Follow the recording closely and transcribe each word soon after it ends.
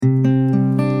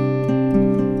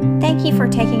Thank you for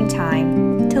taking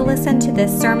time to listen to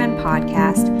this sermon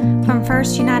podcast from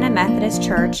First United Methodist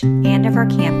Church, Andover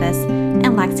campus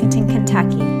in Lexington,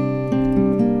 Kentucky.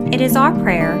 It is our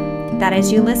prayer that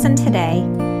as you listen today,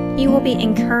 you will be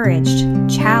encouraged,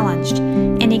 challenged,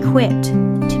 and equipped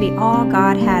to be all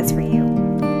God has for you.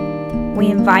 We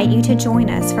invite you to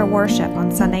join us for worship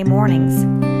on Sunday mornings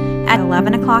at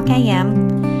 11 o'clock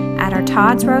a.m. at our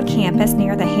Todd's Road campus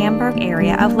near the Hamburg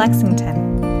area of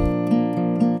Lexington.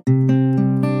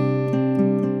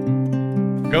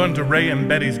 Going to Ray and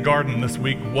Betty's garden this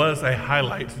week was a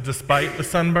highlight, despite the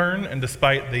sunburn and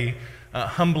despite the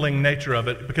humbling nature of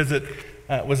it, because it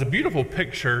was a beautiful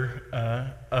picture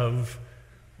of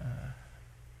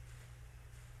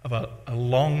a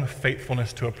long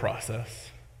faithfulness to a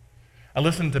process. I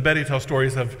listened to Betty tell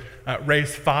stories of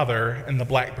Ray's father and the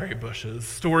blackberry bushes,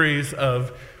 stories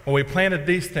of, well, we planted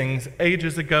these things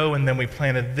ages ago, and then we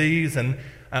planted these, and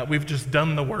we've just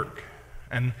done the work.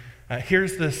 And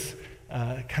here's this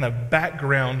kind of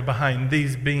background behind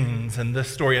these beans and this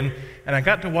story, and I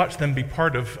got to watch them be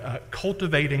part of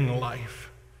cultivating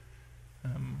life.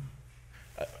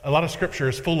 A lot of scripture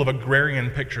is full of agrarian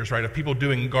pictures, right, of people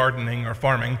doing gardening or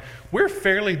farming. We're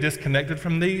fairly disconnected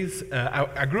from these.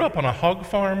 I grew up on a hog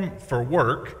farm for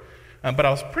work, but I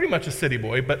was pretty much a city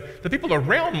boy, but the people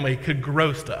around me could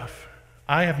grow stuff.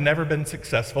 I have never been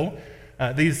successful.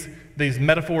 These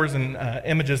metaphors and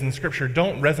images in Scripture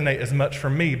don't resonate as much for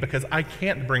me because I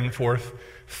can't bring forth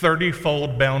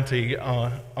 30-fold bounty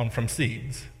from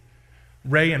seeds.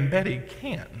 Ray and Betty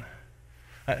can.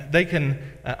 They can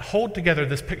hold together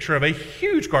this picture of a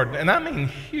huge garden, and I mean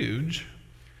huge,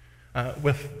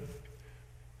 with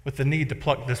the need to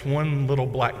pluck this one little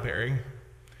blackberry.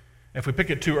 If we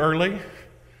pick it too early,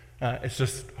 it's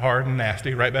just hard and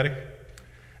nasty, right, Betty?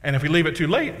 And if we leave it too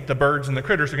late, the birds and the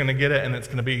critters are going to get it, and it's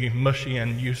going to be mushy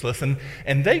and useless.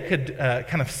 And they could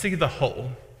kind of see the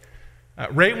whole.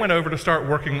 Ray went over to start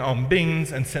working on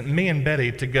beans and sent me and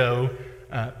Betty to go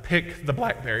pick the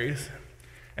blackberries.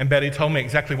 And Betty told me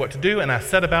exactly what to do, and I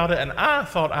set about it, and I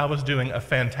thought I was doing a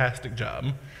fantastic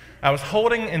job. I was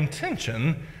holding in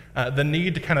tension the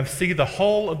need to kind of see the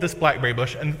whole of this blackberry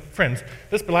bush. And friends,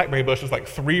 this blackberry bush is like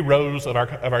 3 rows of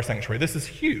our sanctuary. This is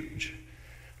huge.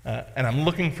 And I'm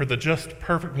looking for the just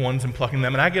perfect ones and plucking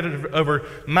them. And I get it over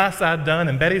my side done,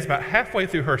 and Betty's about halfway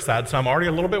through her side, so I'm already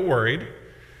a little bit worried.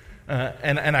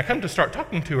 And I come to start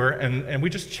talking to her, and we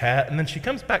just chat, and then she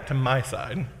comes back to my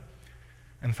side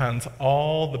and finds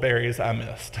all the berries I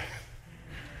missed.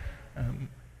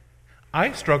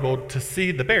 I struggled to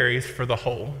see the berries for the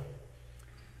whole.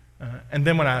 And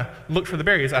then when I looked for the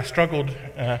berries, I struggled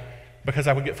because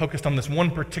I would get focused on this one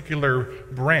particular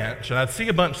branch, and I'd see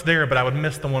a bunch there, but I would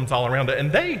miss the ones all around it.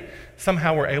 And they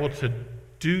somehow were able to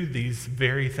do these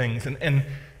very things. And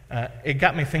it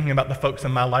got me thinking about the folks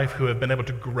in my life who have been able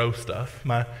to grow stuff.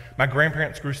 My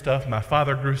grandparents grew stuff, my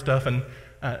father grew stuff,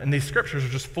 and these scriptures are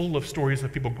just full of stories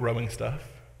of people growing stuff.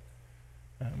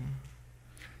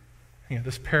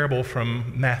 This parable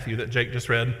from Matthew that Jake just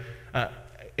read,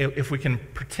 if we can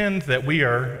pretend that we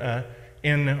are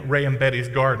in Ray and Betty's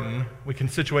garden, we can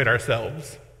situate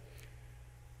ourselves.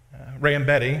 Ray and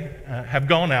Betty have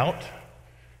gone out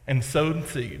and sowed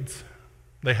seeds.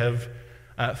 They have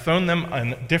thrown them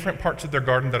on different parts of their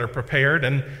garden that are prepared,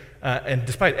 and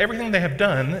despite everything they have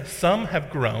done, some have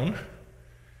grown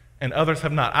and others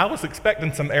have not. I was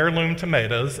expecting some heirloom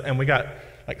tomatoes, and we got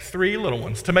like 3 little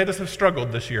ones. Tomatoes have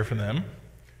struggled this year for them.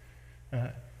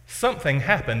 Something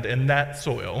happened in that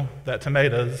soil that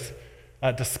tomatoes,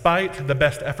 despite the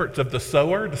best efforts of the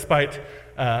sower, despite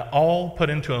all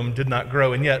put into them, did not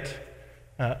grow. And yet,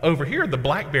 over here, the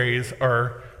blackberries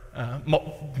are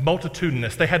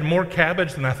multitudinous. They had more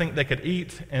cabbage than I think they could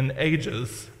eat in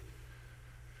ages.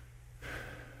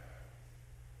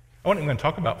 I wasn't even going to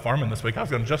talk about farming this week. I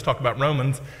was going to just talk about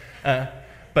Romans.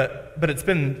 But it's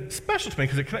been special to me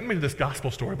because it connected me to this gospel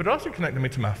story, but it also connected me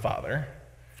to my father.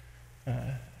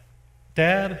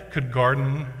 Dad could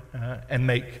garden and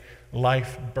make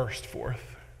life burst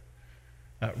forth.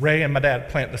 Ray and my dad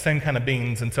plant the same kind of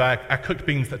beans, and so I cooked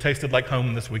beans that tasted like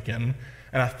home this weekend.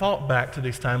 And I thought back to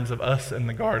these times of us in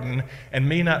the garden and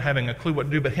me not having a clue what to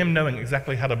do, but him knowing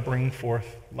exactly how to bring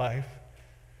forth life.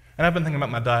 And I've been thinking about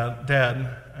my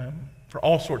dad for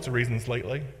all sorts of reasons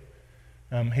lately.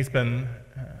 He's been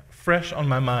fresh on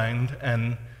my mind,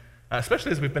 and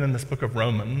especially as we've been in this book of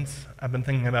Romans, I've been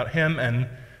thinking about him and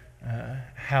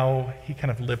how he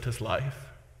kind of lived his life.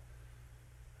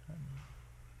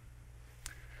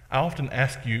 I often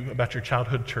ask you about your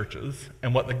childhood churches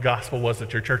and what the gospel was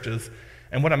at your churches,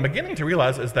 and what I'm beginning to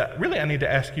realize is that really I need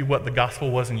to ask you what the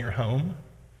gospel was in your home.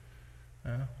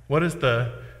 What is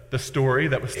the the story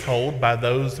that was told by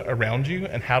those around you,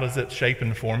 and how does it shape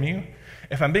and form you?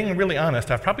 If I'm being really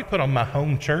honest, I've probably put on my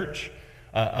home church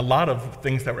a lot of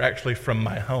things that were actually from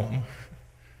my home.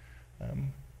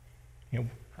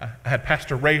 I had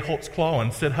Pastor Ray Holtzclaw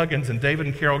and Sid Huggins and David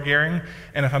and Carol Gehring,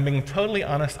 and if I'm being totally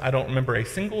honest, I don't remember a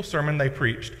single sermon they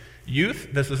preached. Youth,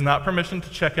 this is not permission to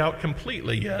check out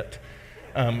completely yet,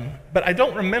 but I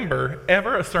don't remember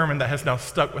ever a sermon that has now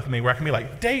stuck with me where I can be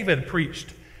like, David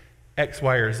preached X,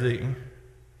 Y, or Z.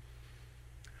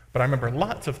 But I remember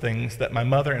lots of things that my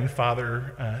mother and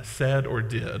father said or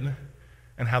did,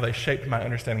 and how they shaped my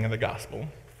understanding of the gospel.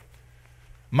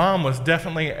 Mom was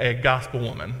definitely a gospel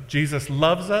woman. Jesus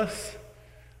loves us.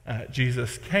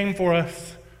 Jesus came for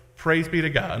us. Praise be to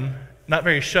God. Not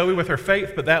very showy with her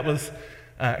faith, but that was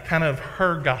kind of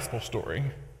her gospel story.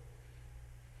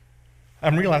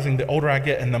 I'm realizing the older I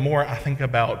get and the more I think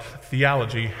about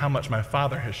theology, how much my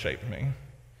father has shaped me.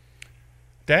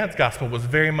 Dad's gospel was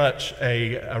very much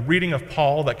a reading of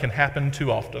Paul that can happen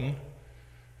too often.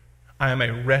 I am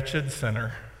a wretched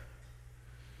sinner.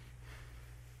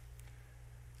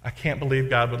 I can't believe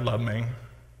God would love me.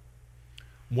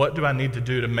 What do I need to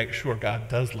do to make sure God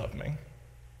does love me?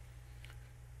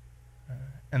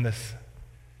 And this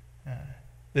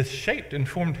shaped and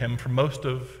formed him for most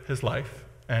of his life,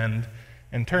 and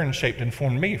in turn shaped and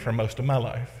formed me for most of my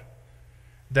life.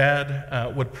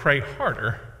 Dad would pray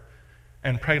harder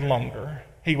and pray longer.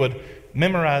 He would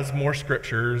memorize more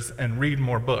scriptures and read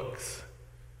more books,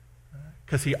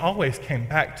 because he always came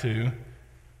back to,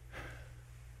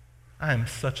 I am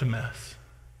such a mess.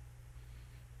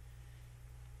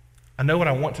 I know what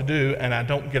I want to do, and I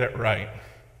don't get it right.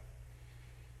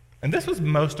 And this was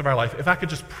most of our life. If I could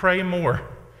just pray more,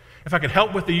 if I could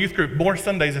help with the youth group more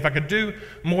Sundays, if I could do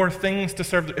more things to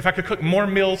serve, if I could cook more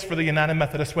meals for the United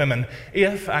Methodist women,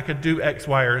 if I could do X,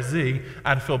 Y, or Z,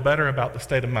 I'd feel better about the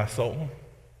state of my soul.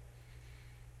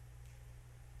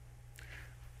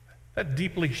 That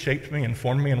deeply shaped me and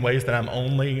formed me in ways that I'm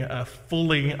only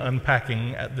fully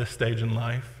unpacking at this stage in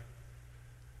life.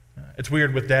 It's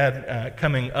weird with Dad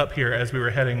coming up here as we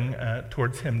were heading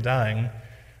towards him dying,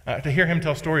 to hear him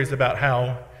tell stories about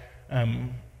how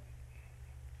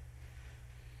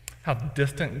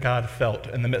distant God felt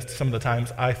in the midst of some of the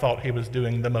times I thought he was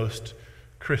doing the most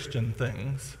Christian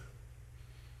things.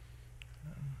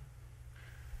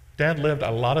 Dad lived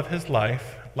a lot of his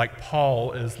life like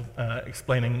Paul is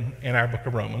explaining in our book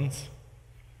of Romans.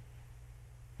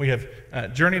 We have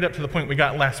journeyed up to the point we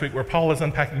got last week where Paul is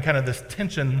unpacking kind of this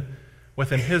tension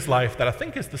within his life that I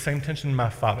think is the same tension my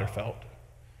father felt,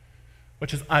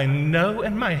 which is I know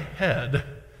in my head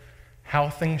how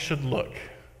things should look,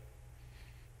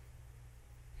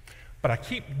 but I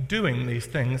keep doing these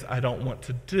things I don't want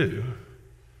to do,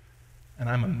 and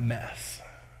I'm a mess.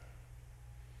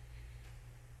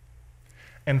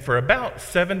 And for about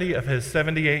 70 of his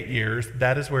 78 years,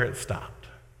 that is where it stopped.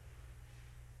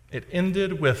 It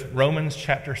ended with Romans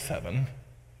chapter 7.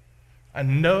 I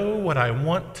know what I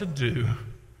want to do,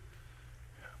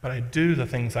 but I do the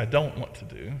things I don't want to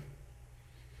do.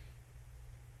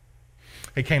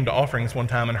 He came to offerings one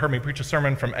time and heard me preach a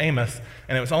sermon from Amos,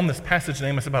 and it was on this passage in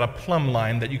Amos about a plumb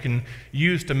line that you can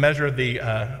use to measure the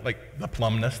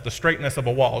plumbness, the straightness of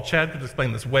a wall. Chad could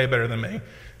explain this way better than me,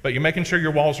 but you're making sure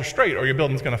your walls are straight or your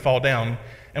building's going to fall down.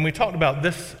 And we talked about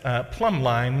this plumb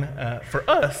line for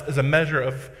us as a measure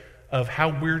of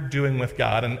how we're doing with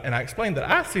God, and I explained that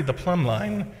I see the plumb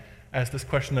line as this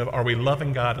question of, are we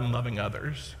loving God and loving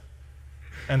others?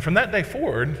 And from that day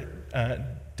forward,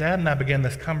 Dad and I began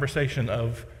this conversation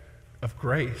of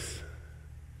grace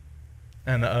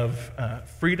and of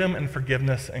freedom and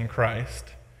forgiveness in Christ.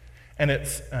 And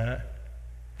it's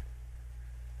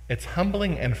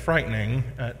humbling and frightening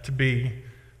to be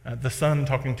the son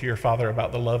talking to your father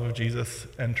about the love of Jesus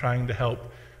and trying to help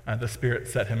the Spirit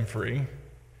set him free.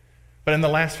 But in the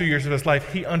last few years of his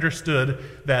life, he understood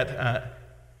that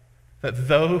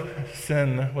though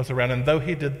sin was around and though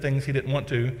he did things he didn't want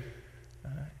to,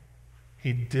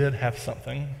 he did have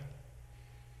something.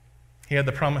 He had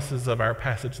the promises of our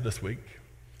passage this week.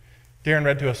 Darren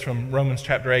read to us from Romans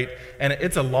chapter 8, and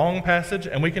it's a long passage,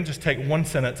 and we can just take one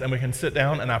sentence and we can sit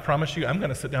down, and I promise you I'm going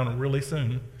to sit down really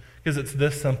soon because it's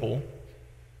this simple.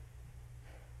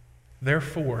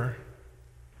 Therefore,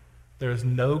 there is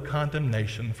no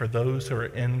condemnation for those who are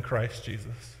in Christ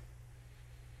Jesus.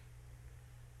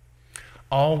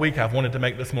 All week I've wanted to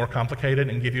make this more complicated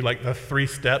and give you like the 3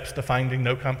 steps to finding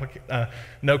no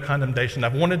condemnation.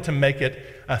 I've wanted to make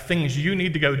it things you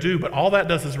need to go do, but all that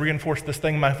does is reinforce this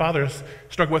thing my father's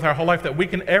struggled with our whole life, that we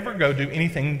can ever go do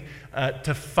anything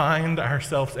to find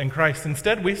ourselves in Christ.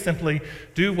 Instead, we simply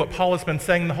do what Paul has been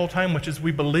saying the whole time, which is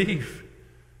we believe.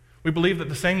 We believe that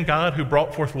the same God who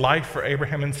brought forth life for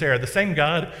Abraham and Sarah, the same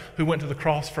God who went to the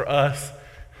cross for us,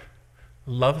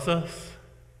 loves us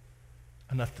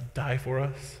enough to die for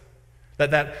us.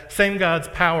 That same God's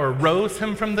power rose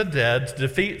him from the dead to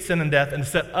defeat sin and death and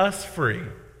set us free.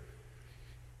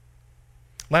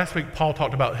 Last week, Paul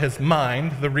talked about his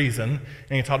mind, the reason,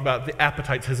 and he talked about the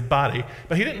appetites, his body,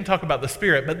 but he didn't talk about the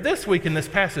spirit. But this week in this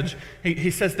passage, he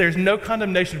says there's no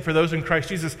condemnation for those in Christ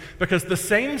Jesus, because the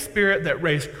same Spirit that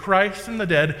raised Christ from the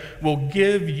dead will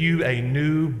give you a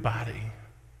new body.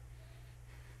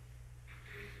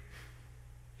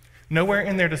 Nowhere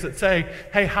in there does it say,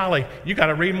 hey, Holly, you got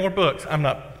to read more books. I'm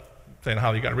not saying,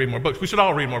 Holly, you got to read more books. We should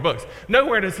all read more books.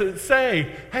 Nowhere does it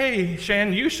say, hey,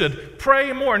 Shan, you should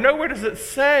pray more. Nowhere does it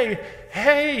say,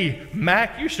 hey,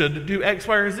 Mac, you should do X,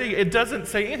 Y, or Z. It doesn't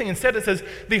say anything. Instead, it says,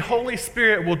 the Holy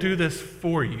Spirit will do this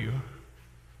for you.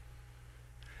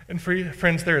 And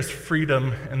friends, there is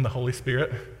freedom in the Holy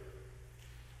Spirit.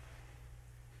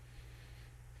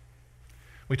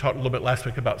 We talked a little bit last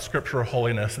week about scriptural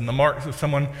holiness and the marks of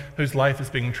someone whose life is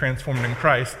being transformed in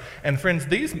Christ. And friends,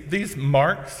 these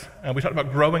marks, we talked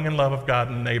about growing in love of God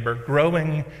and neighbor,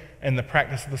 growing in the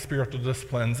practice of the spiritual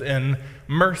disciplines, in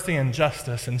mercy and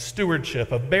justice and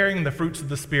stewardship, of bearing the fruits of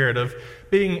the Spirit, of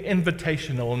being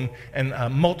invitational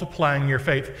and multiplying your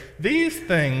faith. These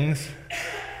things,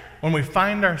 when we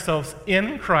find ourselves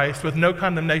in Christ with no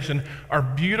condemnation, are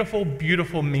beautiful,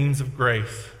 beautiful means of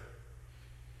grace.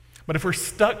 But if we're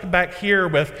stuck back here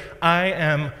with, I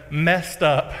am messed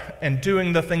up and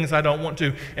doing the things I don't want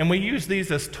to, and we use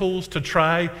these as tools to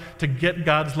try to get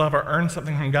God's love or earn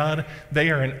something from God, they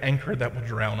are an anchor that will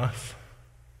drown us.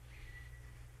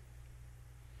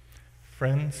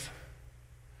 Friends,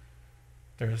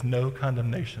 there is no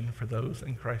condemnation for those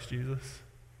in Christ Jesus.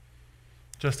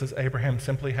 Just as Abraham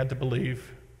simply had to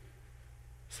believe,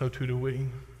 so too do we.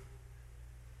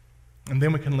 And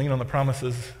then we can lean on the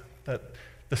promises that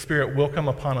the Spirit will come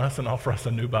upon us and offer us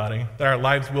a new body, that our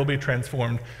lives will be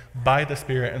transformed by the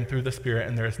Spirit and through the Spirit,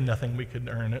 and there is nothing we could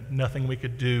earn it, nothing we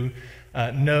could do,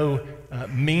 no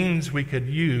means we could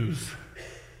use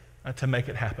to make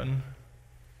it happen.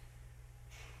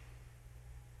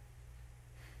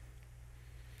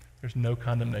 There's no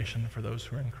condemnation for those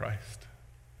who are in Christ.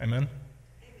 Amen?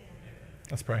 Amen.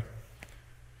 Let's pray.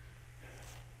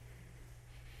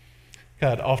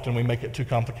 God, often we make it too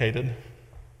complicated.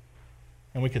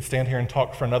 And we could stand here and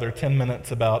talk for another 10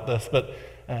 minutes about this, but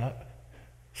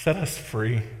set us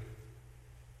free.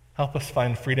 Help us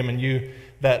find freedom in you,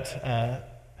 that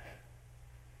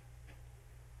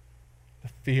the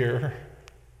fear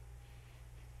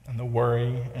and the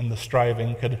worry and the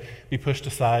striving could be pushed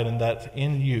aside, and that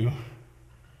in you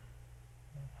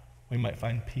we might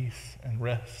find peace and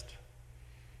rest.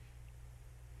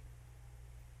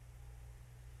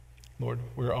 Lord,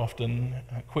 we're often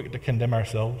quick to condemn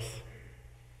ourselves.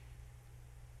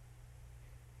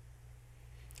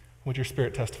 Would your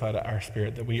Spirit testify to our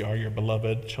spirit that we are your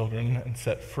beloved children and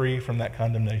set free from that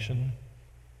condemnation?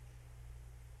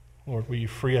 Lord, will you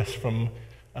free us from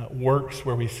works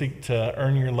where we seek to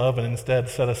earn your love, and instead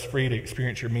set us free to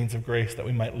experience your means of grace that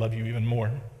we might love you even more?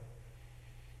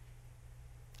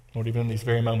 Lord, even in these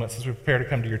very moments as we prepare to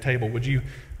come to your table, would you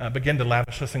begin to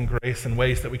lavish us in grace in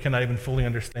ways that we cannot even fully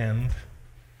understand,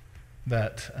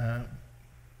 that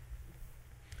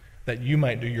you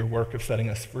might do your work of setting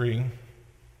us free,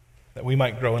 that we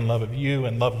might grow in love of you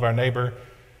and love of our neighbor,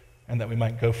 and that we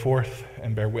might go forth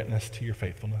and bear witness to your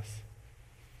faithfulness.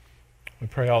 We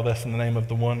pray all this in the name of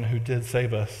the one who did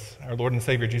save us, our Lord and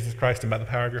Savior, Jesus Christ, and by the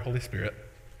power of your Holy Spirit.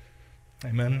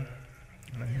 Amen.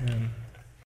 Amen.